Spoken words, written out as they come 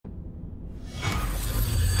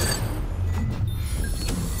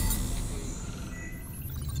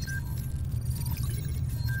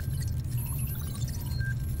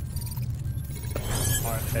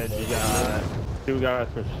Ed, you got 2 guys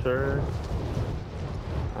for sure.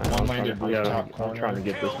 One landed top I'm corner. trying to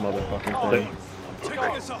get this motherfucking thing.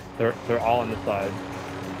 They're all on the side.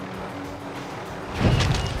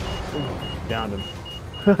 Downed him.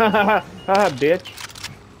 Ah, bitch.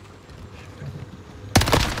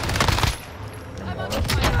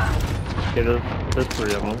 Okay, there's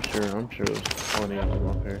 3 of them. I'm sure there's plenty of them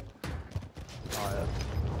up here. Oh, yeah.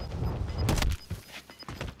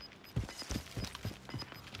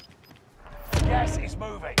 Gas is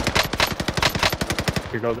moving.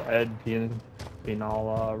 Here goes Ed being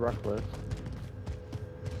all reckless.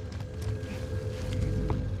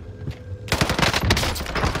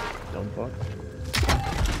 Dumb fuck.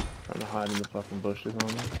 Trying to hide in the fucking bushes on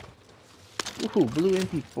me. Ooh, blue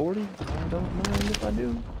MP40. I don't mind if I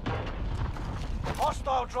do.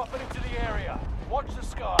 Hostile dropping into the area. Watch the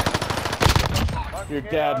sky. Your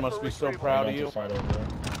dad must be so proud of To you. fight over there.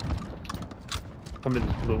 Somebody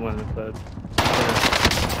just flew in instead.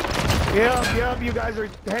 Yep, you guys are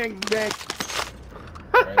hang dead.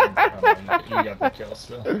 Right, you got the kill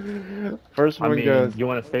still. First I one mean, goes. you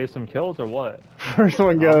want to save some kills or what? First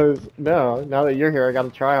one goes. No, now that you're here, I gotta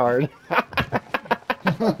try hard.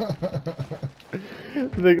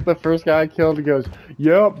 The first guy I killed goes,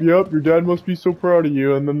 yep, your dad must be so proud of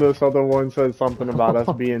you. And then this other one says something about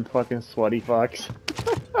us being fucking sweaty fucks.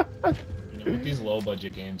 You know, with these low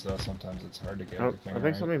budget games though, sometimes it's hard to get Oh, everything I think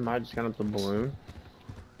right. somebody might just got up the balloon.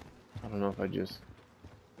 I don't know if I just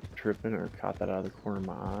tripping or caught that out of the corner of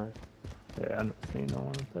my eye. Yeah, I'm not seeing no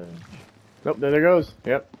one up there. Nope, there it goes.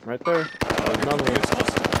 Yep, right there. There's another one.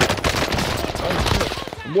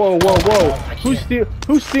 Whoa, whoa, whoa!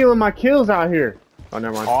 Who's stealing my kills out here? Oh,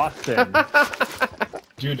 never mind. Austin!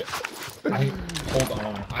 Dude, hold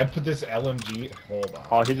on. I put this LMG. Hold on.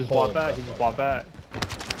 Oh, he just Hold bought back. on. He just bought back.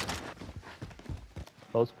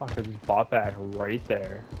 Those fuckers just bought back right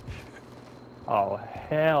there. Oh,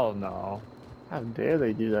 hell no. How dare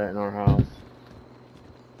they do that in our house?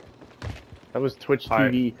 That was Twitch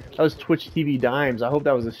Alright. TV. That was Twitch TV Dimes. I hope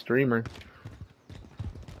that was a streamer.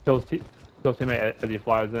 Kill teammate as he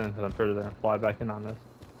flies in, because I'm sure they're going to fly back in on this.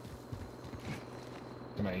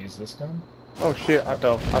 Can I use this gun? Oh shit! I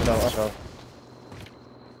fell.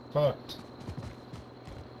 Fucked.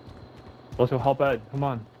 Let's go help Ed. Come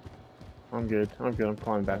on. I'm good. I'm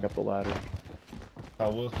climbing back up the ladder.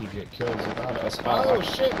 How will he get kills without us? Oh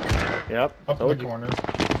shit! Yep. Up in Told the you. corner.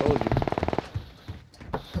 Told you.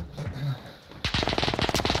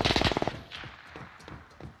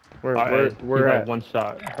 We're at at. one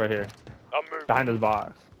shot right here. I'm moving. Behind his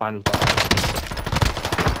box. Behind his box.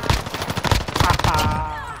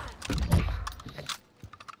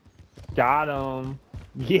 Got him.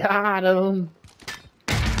 Got him.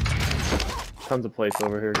 Tons of plates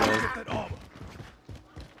over here, guys. Oh,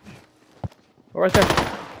 right there.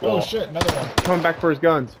 Oh shit! Another one. Coming back for his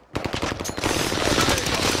guns.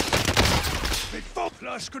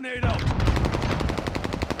 Flash grenade out.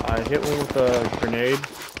 I hit one with a grenade.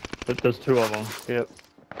 There's 2 of them. Yep.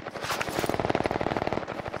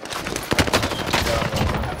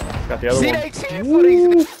 Got the other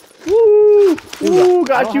one. Woo! Woo!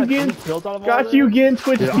 Got you again. Got you again,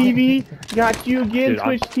 Twitch TV. Got you again, Dude,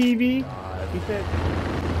 Twitch TV. He said.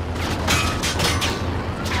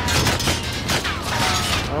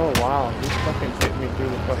 Oh wow, he fucking hit me through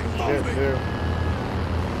the fucking shit too.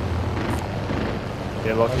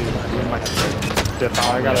 Yeah, lucky. We might have to dip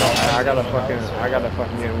out. I gotta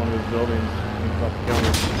fucking get in one of those buildings and fucking kill me.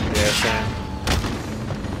 Yeah, Sam.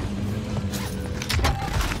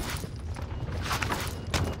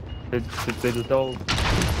 They just don't.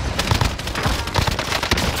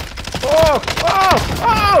 Oh!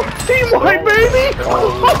 Team white, baby!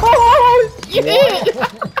 Oh, shit!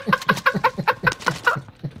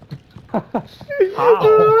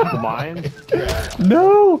 How? Mine?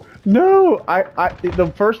 No!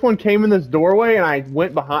 The first one came in this doorway, and I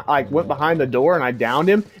went behind the door, and I downed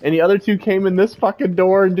him. And the other 2 came in this fucking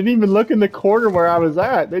door and didn't even look in the corner where I was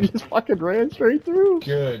at. They just fucking ran straight through.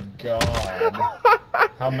 Good God.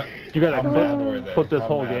 You gotta put this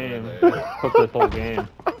whole game. Put this whole game.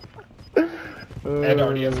 Ed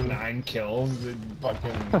already has 9 kills and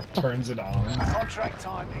fucking turns it on. Contract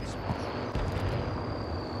time expired.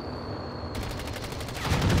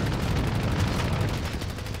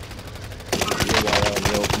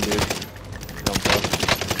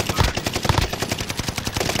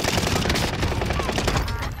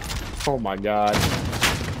 Oh my god.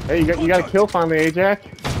 Hey, you got a kill finally, Ajax?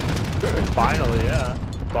 Finally, yeah.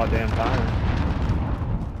 It's about damn time.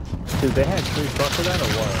 Dude, they had 3 trucks for that or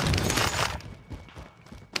what?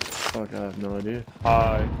 Fuck, I have no idea.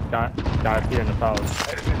 Guys here in the house.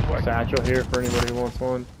 Satchel here for anybody who wants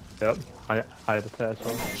one. Yep, I have a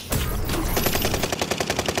satchel.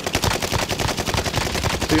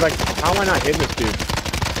 See, like, how am I not hitting this dude?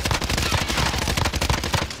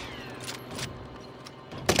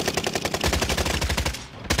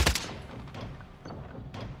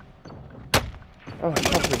 Oh,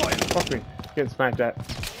 fuck me. Getting smacked at.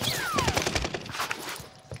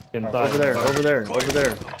 Inside. Over there, over there, over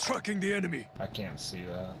there. Tracking the enemy. I can't see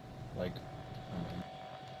that. Like,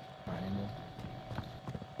 my angle.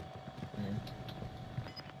 Here.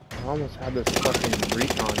 I almost had this fucking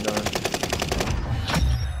recon done.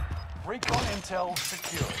 Recon intel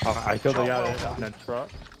secured. I killed the Job guy well done. in that truck.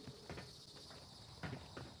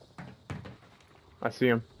 I see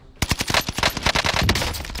him.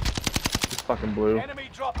 He's fucking blue. Enemy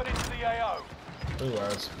dropping into the AO. Ooh, I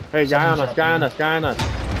was... Hey, guy on Someone us, guy on dropped us, guy on us.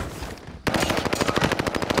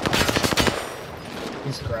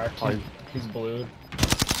 He's cracked. He's blued.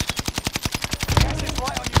 Gas is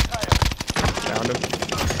right on your tail. Found him.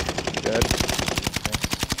 Dead.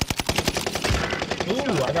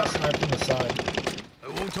 Ooh, I got sniped from the side. I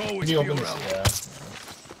won't always Can be you open this? around. Yeah.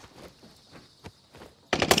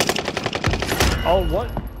 Oh, what?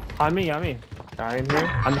 On me. Guy in here.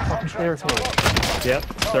 On the fucking staircase. Yep,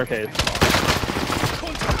 staircase.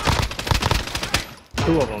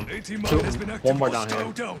 Two of them. 18 mine has been active. One more down Hostile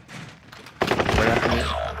here. down. Right after me.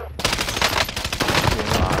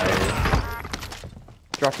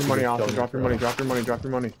 Drop your money, Just Austin. killed Drop your me, money, drop your money, drop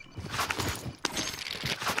your money.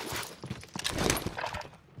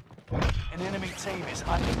 An enemy team is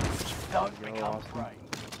under reach. Don't become Austin. prey.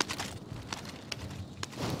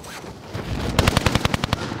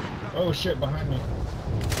 Oh shit, behind me. In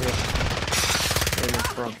the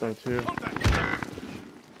front though too.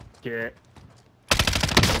 Get.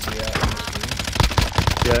 Yeah,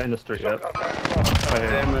 Yeah, in the street. Yep. Right here.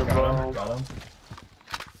 Damn it, bro. got him.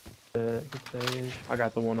 Good save. I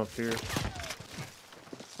got the one up here.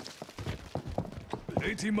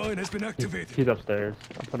 18 mine has been activated. He's upstairs.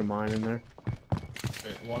 I put a mine in there.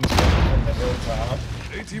 One's coming from the hilltop.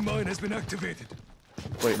 18 mine has been activated.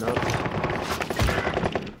 Waiting up.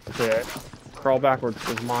 Yeah. Crawl backwards.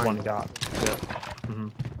 There's mine. One got. Yep.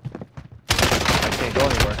 I can't go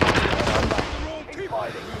anywhere.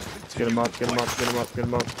 Get him up, get him up, get him up, get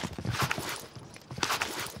him up.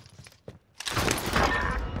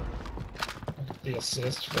 The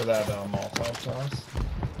assist for that Molotov toss.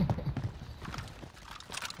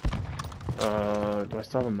 Do I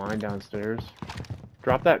still have a mine downstairs?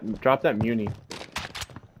 Drop that muni.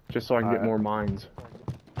 Just so I can get Alright. more mines.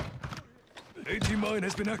 18 mine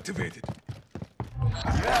has been activated.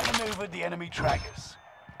 You outmaneuvered the enemy trackers.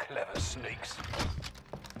 Clever sneaks.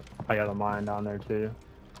 I got a mine down there too.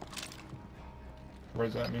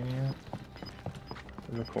 Where's that mini at?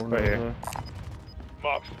 In the corner Right of here. the...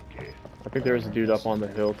 I think there's a dude up on the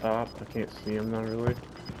hilltop. I can't see him now really.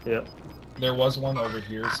 Yep. There was one over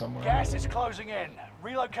here somewhere. Gas is closing in.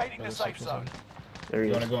 Relocating the safe zone. There he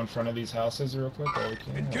You is. want to go in front of these houses real quick? While we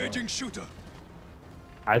can? Engaging shooter.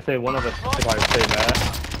 I say one of us if I say that,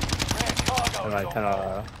 Rare cargo and I is on kind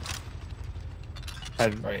of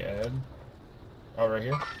had. Right, Ed. Oh, right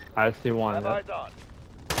here? I see one. Have I Yep. done?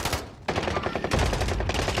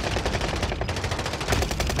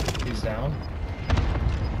 He's down.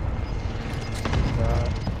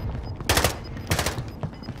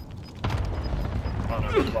 Oh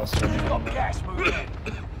no, cluster. Got gas moving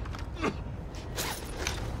in.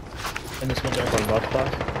 In this window. One left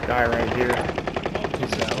side. Guy right here.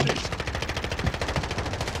 He's down.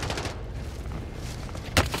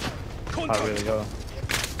 How do we go?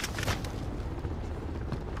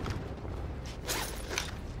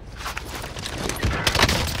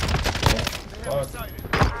 Fuck.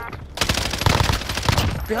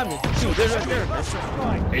 Behind me. Dude, they're right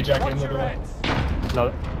there. Ajax in Watch the your door. heads.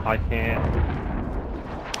 No, I can't.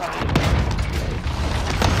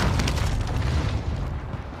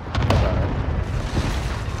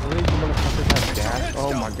 What these motherfuckers have gas?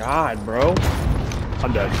 Oh my god, bro.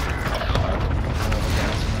 I'm dead. Another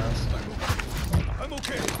gas mask. I'm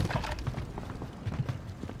okay.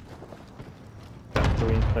 Got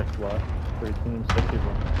 3 and 6 left. 3 teams, 6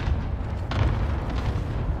 people.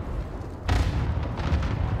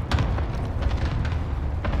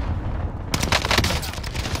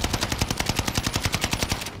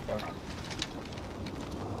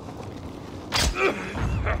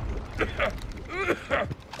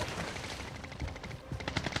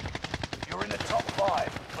 You're in the top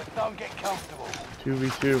 5, but don't get comfortable.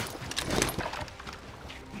 2v2.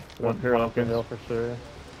 One here, One up the Elkins. hill for sure.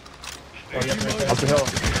 Oh, yeah, right Up the there. hill.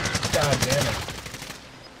 God damn it.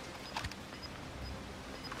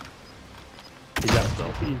 He got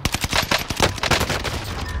selfie.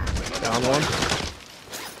 Down one.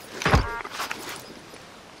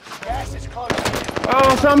 Gas is close.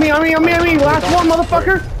 Oh, it's on me, on me, on me, on me. Last one,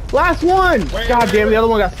 motherfucker. Last one. Wait, God wait, damn, wait. the other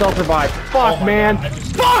one got self-revived. Fuck, Oh my man. God, I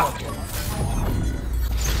just- Fuck!